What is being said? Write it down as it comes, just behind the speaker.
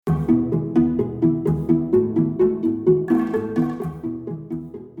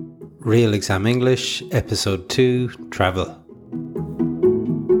Real Exam English, Episode 2, Travel.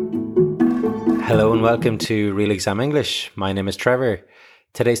 Hello and welcome to Real Exam English. My name is Trevor.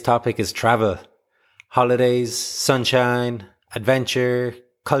 Today's topic is travel. Holidays, sunshine, adventure,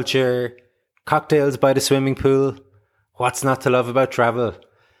 culture, cocktails by the swimming pool. What's not to love about travel?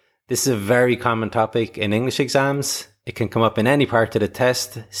 This is a very common topic in English exams. It can come up in any part of the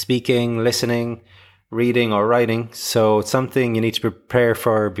test, speaking, listening, reading or writing. So it's something you need to prepare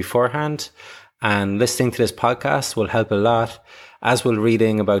for beforehand. And listening to this podcast will help a lot, as will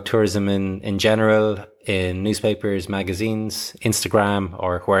reading about tourism in general, in newspapers, magazines, Instagram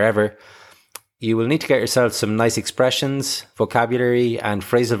or wherever. You will need to get yourself some nice expressions, vocabulary and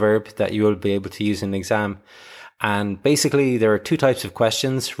phrasal verb that you will be able to use in the exam. And basically there are two types of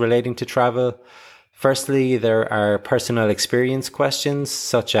questions relating to travel. Firstly, there are personal experience questions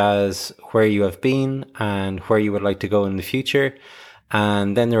such as where you have been and where you would like to go in the future.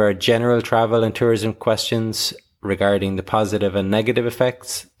 And then there are general travel and tourism questions regarding the positive and negative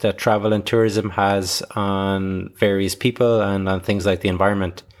effects that travel and tourism has on various people and on things like the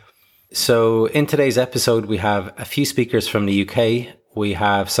environment. So in today's episode, we have a few speakers from the UK. We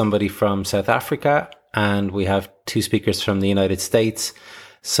have somebody from South Africa and we have two speakers from the United States.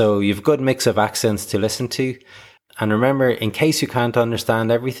 So you've a good mix of accents to listen to. And remember, in case you can't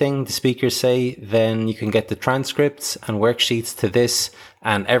understand everything the speakers say, then you can get the transcripts and worksheets to this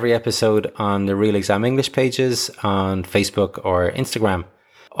and every episode on the Real Exam English pages on Facebook or Instagram.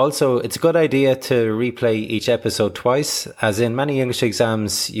 Also, it's a good idea to replay each episode twice, as in many English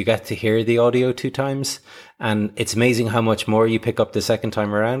exams, you get to hear the audio 2 times, and it's amazing how much more you pick up the second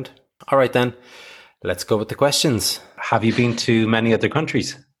time around. All right then, let's go with the questions. Have you been to many other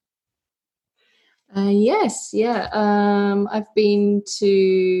countries? Yes. I've been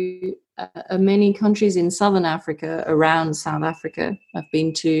to many countries in Southern Africa, around South Africa. I've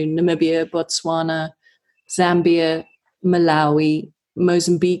been to Namibia, Botswana, Zambia, Malawi,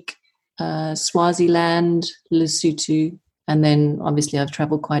 Mozambique, Swaziland, Lesotho, and then obviously I've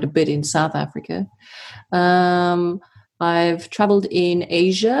traveled quite a bit in South Africa. I've traveled in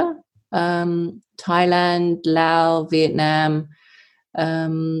Asia, Thailand, Laos, Vietnam,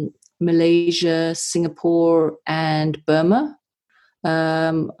 Malaysia, Singapore, and Burma.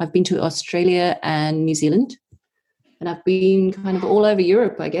 I've been to Australia and New Zealand, and I've been kind of all over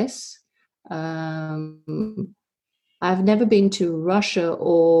Europe, I guess. I've never been to Russia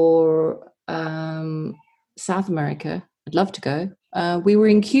or South America. I'd love to go. We were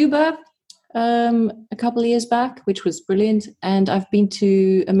in Cuba a couple of years back, which was brilliant. And I've been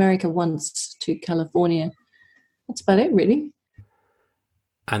to America once, to California. That's about it, really.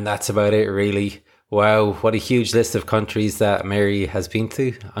 And that's about it, really. Wow, what a huge list of countries that Mary has been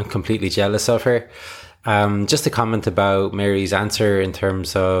to. I'm completely jealous of her. Just a comment about Mary's answer in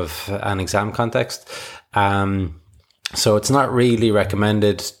terms of an exam context. So it's not really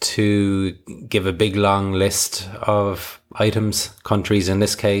recommended to give a big long list of items, countries in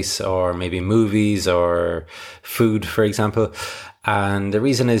this case, or maybe movies or food, for example. And the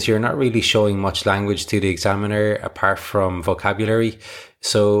reason is you're not really showing much language to the examiner apart from vocabulary.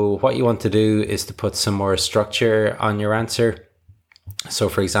 So what you want to do is to put some more structure on your answer. So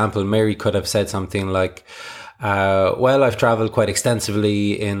for example, Mary could have said something like, well, I've traveled quite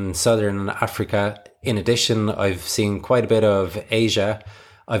extensively in Southern Africa. In addition, I've seen quite a bit of Asia.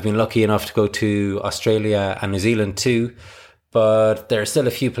 I've been lucky enough to go to Australia and New Zealand too, but there are still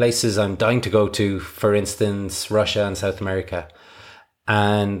a few places I'm dying to go to, for instance, Russia and South America.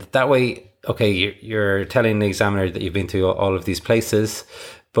 And that way, okay, you're telling the examiner that you've been to all of these places,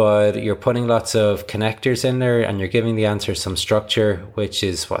 but you're putting lots of connectors in there and you're giving the answer some structure, which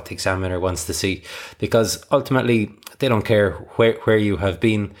is what the examiner wants to see. Because ultimately, they don't care where you have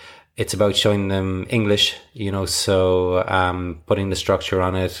been. It's about showing them English, so putting the structure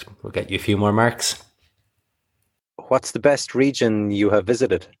on it will get you a few more marks. What's the best region you have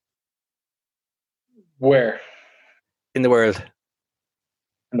visited? Where? In the world.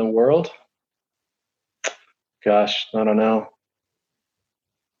 In the world? Gosh, I don't know.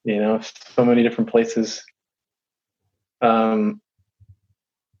 So many different places. So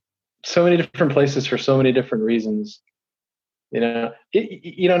many different places for so many different reasons.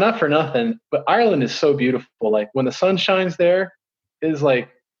 Not for nothing, but Ireland is so beautiful. Like when the sun shines there, it is like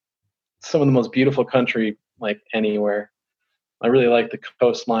some of the most beautiful country, like anywhere. I really like the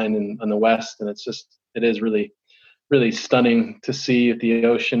coastline in the west, and it is really, really stunning to see the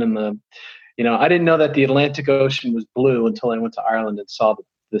ocean and I didn't know that the Atlantic Ocean was blue until I went to Ireland and saw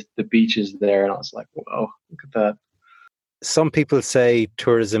the beaches there, and I was like, whoa, look at that. Some people say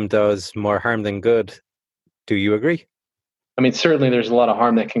tourism does more harm than good. Do you agree? I mean, certainly there's a lot of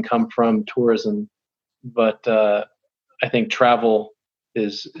harm that can come from tourism, but I think travel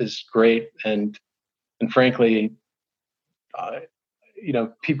is great, and frankly,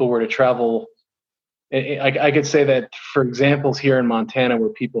 people were to travel. I could say that for examples here in Montana, where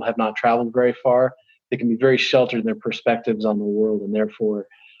people have not traveled very far, they can be very sheltered in their perspectives on the world, and therefore,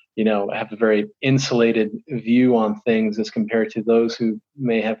 have a very insulated view on things as compared to those who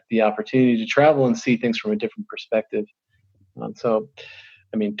may have the opportunity to travel and see things from a different perspective. So,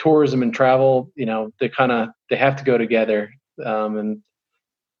 I mean, tourism and travel, they have to go together. And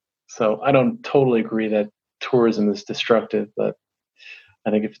so I don't totally agree that tourism is destructive, but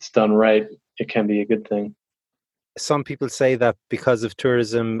I think if it's done right, it can be a good thing. Some people say that because of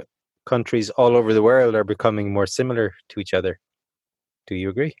tourism, countries all over the world are becoming more similar to each other. Do you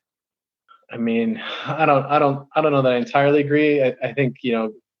agree? I mean, I don't know that I entirely agree. I think,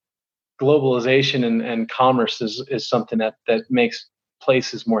 globalization and commerce is something that makes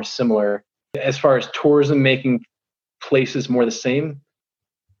places more similar. As far as tourism making places more the same,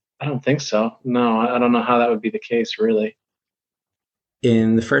 I don't think so. No, I don't know how that would be the case, really.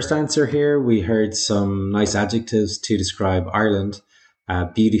 In the first answer here, we heard some nice adjectives to describe Ireland,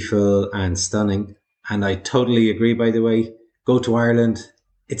 beautiful and stunning. And I totally agree, by the way. Go to Ireland.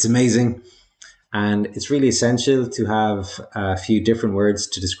 It's amazing. And it's really essential to have a few different words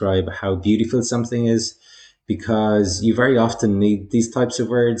to describe how beautiful something is, because you very often need these types of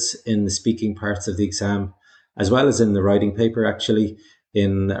words in the speaking parts of the exam, as well as in the writing paper, actually,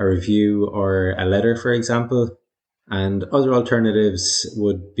 in a review or a letter, for example. And other alternatives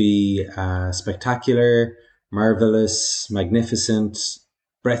would be spectacular, marvelous, magnificent,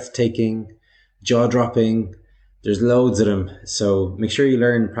 breathtaking, jaw-dropping. There's loads of them, so make sure you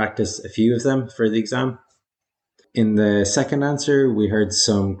learn and practice a few of them for the exam. In the second answer, we heard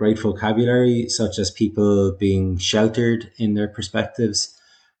some great vocabulary, such as people being sheltered in their perspectives,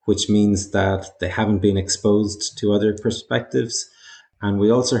 which means that they haven't been exposed to other perspectives. And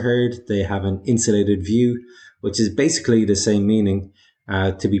we also heard they have an insulated view, which is basically the same meaning,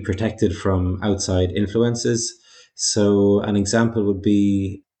 to be protected from outside influences. So an example would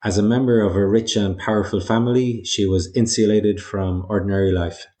be, as a member of a rich and powerful family, she was insulated from ordinary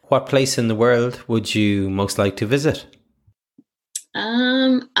life. What place in the world would you most like to visit?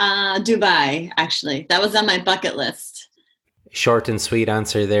 Dubai, actually. That was on my bucket list. Short and sweet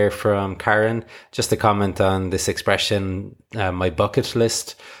answer there from Karen. Just a comment on this expression, my bucket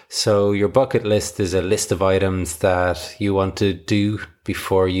list. So your bucket list is a list of items that you want to do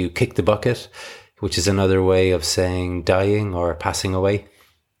before you kick the bucket, which is another way of saying dying or passing away.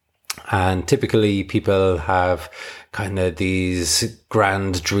 And typically people have kind of these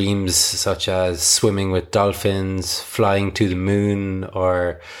grand dreams, such as swimming with dolphins, flying to the moon,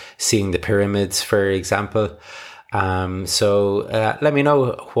 or seeing the pyramids, for example. So let me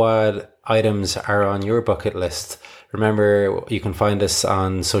know what items are on your bucket list. Remember, you can find us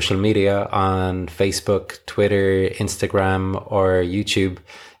on social media, on Facebook, Twitter, Instagram, or YouTube.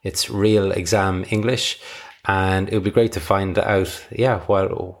 It's Real Exam English. And it would be great to find out,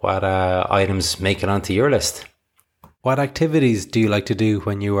 what items make it onto your list. What activities do you like to do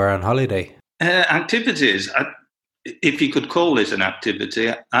when you are on holiday? Activities, if you could call this an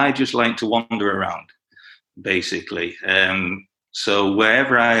activity, I just like to wander around, basically. So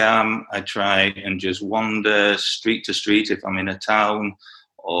wherever I am, I try and just wander street to street if I'm in a town,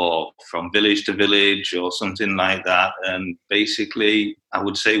 or from village to village or something like that. And basically, I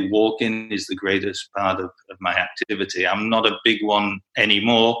would say walking is the greatest part of my activity. I'm not a big one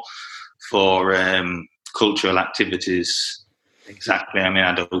anymore for cultural activities. Exactly. I mean,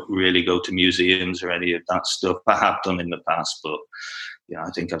 I don't really go to museums or any of that stuff. I have done in the past, but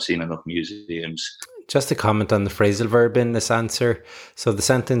I think I've seen enough museums. Just a comment on the phrasal verb in this answer. So the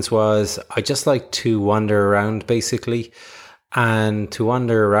sentence was, I just like to wander around, basically. And to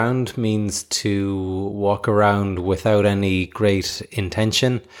wander around means to walk around without any great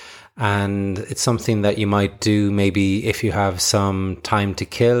intention. And it's something that you might do maybe if you have some time to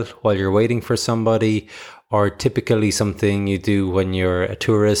kill while you're waiting for somebody, or typically something you do when you're a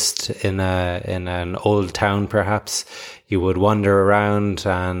tourist in an old town, perhaps. You would wander around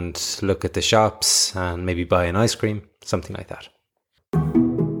and look at the shops and maybe buy an ice cream, something like that.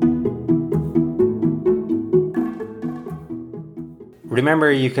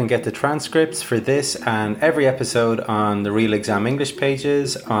 Remember, you can get the transcripts for this and every episode on the Real Exam English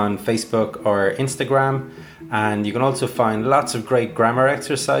pages on Facebook or Instagram. And you can also find lots of great grammar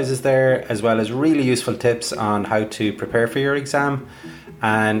exercises there, as well as really useful tips on how to prepare for your exam.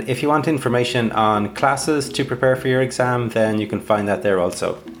 And if you want information on classes to prepare for your exam, then you can find that there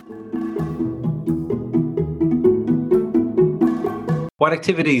also. What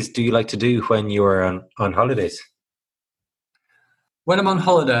activities do you like to do when you are on holidays? When I'm on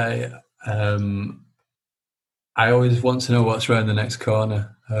holiday, I always want to know what's around the next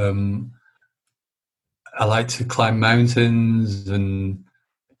corner. I like to climb mountains and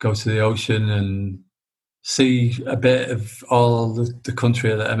go to the ocean and see a bit of all the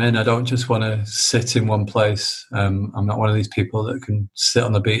country that I'm in. I don't just want to sit in one place. I'm not one of these people that can sit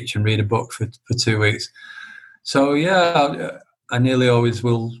on the beach and read a book for 2 weeks. So yeah, I nearly always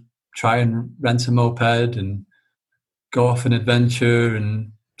will try and rent a moped and go off an adventure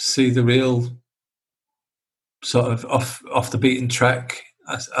and see the real sort of off the beaten track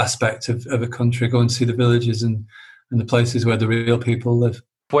aspect of a country, go and see the villages and the places where the real people live.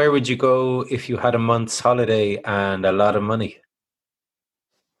 Where would you go if you had a month's holiday and a lot of money?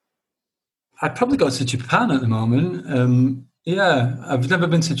 I'd probably go to Japan at the moment. Yeah, I've never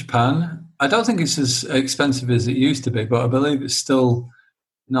been to Japan. I don't think it's as expensive as it used to be, but I believe it's still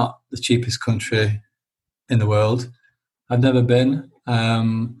not the cheapest country in the world. I've never been.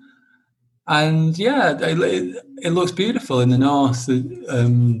 And yeah, it looks beautiful in the north.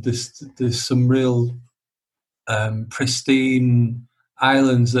 There's some real pristine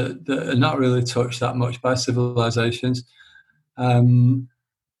islands that are not really touched that much by civilizations. And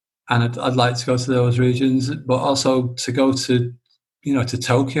I'd like to go to those regions, but also to go to, to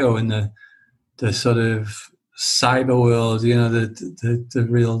Tokyo in the sort of cyber world, the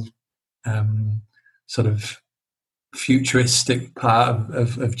real sort of futuristic part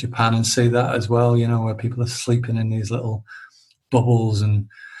of Japan, and see that as well, where people are sleeping in these little bubbles and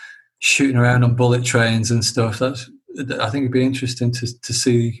shooting around on bullet trains and stuff. I think it'd be interesting to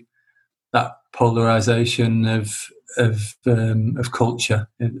see that polarization of culture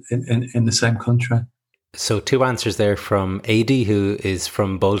in the same country. So 2 answers there from Adi, who is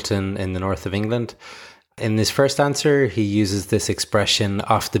from Bolton in the north of England. In his first answer, he uses this expression,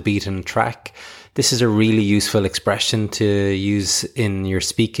 off the beaten track. This is a really useful expression to use in your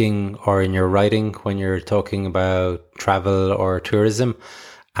speaking or in your writing when you're talking about travel or tourism.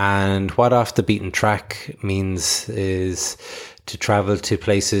 And what off the beaten track means is to travel to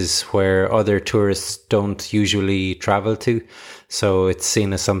places where other tourists don't usually travel to. So it's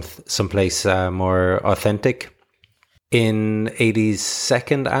seen as someplace more authentic. In Adi's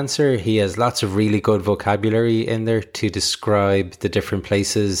second answer, he has lots of really good vocabulary in there to describe the different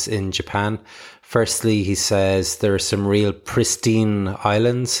places in Japan. Firstly, he says there are some real pristine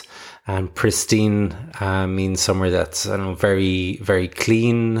islands, and pristine means somewhere that's very, very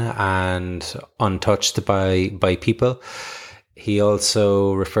clean and untouched by people. He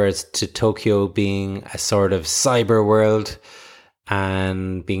also refers to Tokyo being a sort of cyber world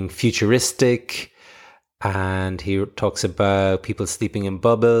and being futuristic. And he talks about people sleeping in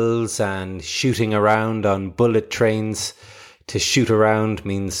bubbles and shooting around on bullet trains. To shoot around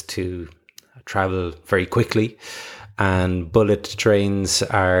means to travel very quickly. And bullet trains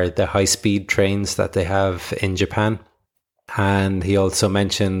are the high-speed trains that they have in Japan. And he also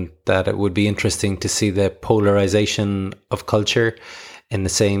mentioned that it would be interesting to see the polarization of culture in the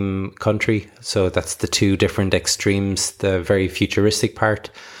same country. So that's the 2 different extremes, the very futuristic part,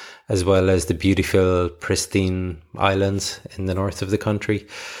 as well as the beautiful, pristine islands in the north of the country.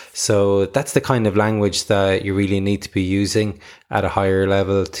 So that's the kind of language that you really need to be using at a higher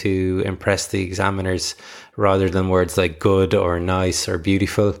level to impress the examiners, rather than words like good or nice or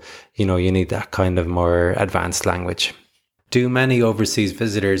beautiful. You need that kind of more advanced language. Do many overseas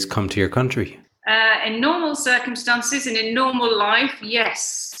visitors come to your country? In normal circumstances and in normal life,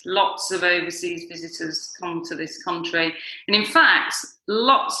 yes, lots of overseas visitors come to this country. And in fact,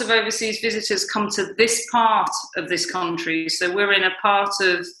 lots of overseas visitors come to this part of this country. So we're in a part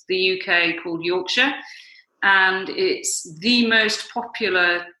of the UK called Yorkshire, and it's the most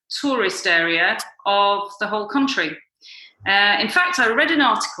popular tourist area of the whole country. In fact, I read an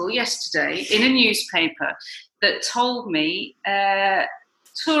article yesterday in a newspaper that told me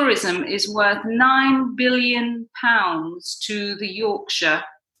tourism is worth £9 billion to the Yorkshire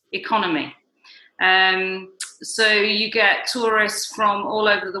economy. So you get tourists from all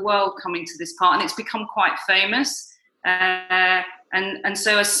over the world coming to this part, and it's become quite famous. And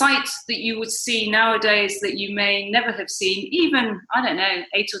so a site that you would see nowadays that you may never have seen, even,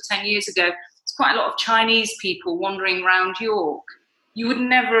 8 or 10 years ago, it's quite a lot of Chinese people wandering around York. You would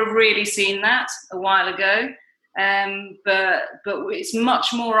never have really seen that a while ago. But it's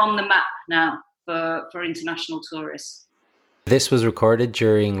much more on the map now for international tourists. This was recorded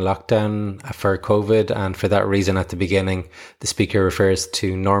during lockdown for COVID, and for that reason at the beginning the speaker refers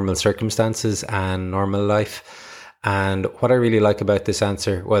to normal circumstances and normal life. And what I really like about this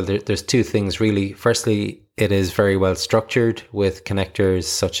answer, well, there's two things really. Firstly, it is very well structured with connectors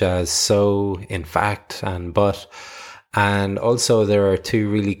such as so, in fact, and but. And also there are two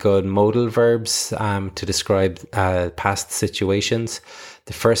really good modal verbs to describe past situations.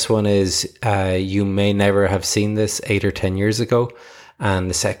 The first one is you may never have seen this 8 or 10 years ago.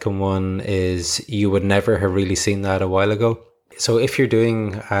 And the second one is you would never have really seen that a while ago. So if you're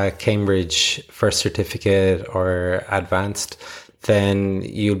doing a Cambridge first certificate or advanced, then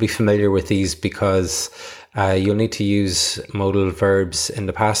you'll be familiar with these because you'll need to use modal verbs in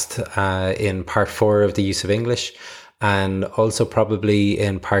the past in part 4 of the use of English, and also probably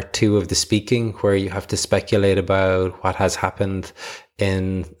in part 2 of the speaking, where you have to speculate about what has happened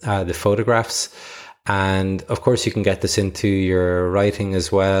in the photographs. And of course you can get this into your writing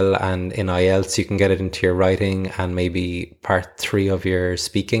as well, and in IELTS you can get it into your writing and maybe part 3 of your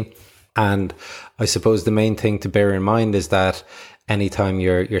speaking. And I suppose the main thing to bear in mind is that anytime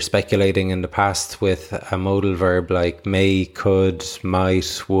you're speculating in the past with a modal verb like may, could,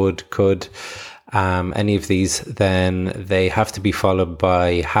 might, would, could, any of these, then they have to be followed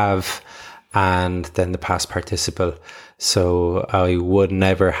by have and then the past participle. So I would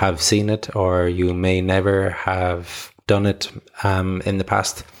never have seen it, or you may never have done it in the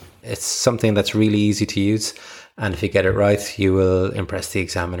past. It's something that's really easy to use, and if you get it right, you will impress the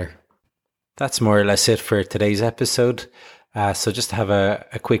examiner. That's more or less it for today's episode. So just to have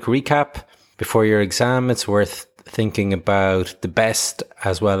a quick recap, before your exam, it's worth thinking about the best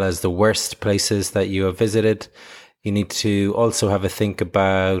as well as the worst places that you have visited. You need to also have a think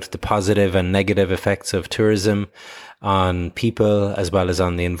about the positive and negative effects of tourism on people as well as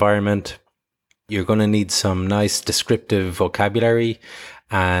on the environment. You're going to need some nice descriptive vocabulary,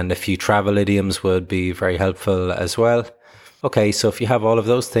 and a few travel idioms would be very helpful as well. Okay, so if you have all of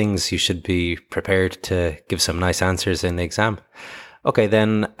those things, you should be prepared to give some nice answers in the exam. Okay,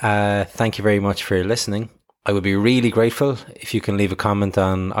 then thank you very much for listening. I would be really grateful if you can leave a comment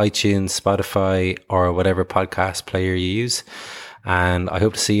on iTunes, Spotify, or whatever podcast player you use. And I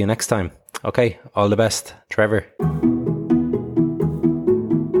hope to see you next time. Okay, all the best. Trevor.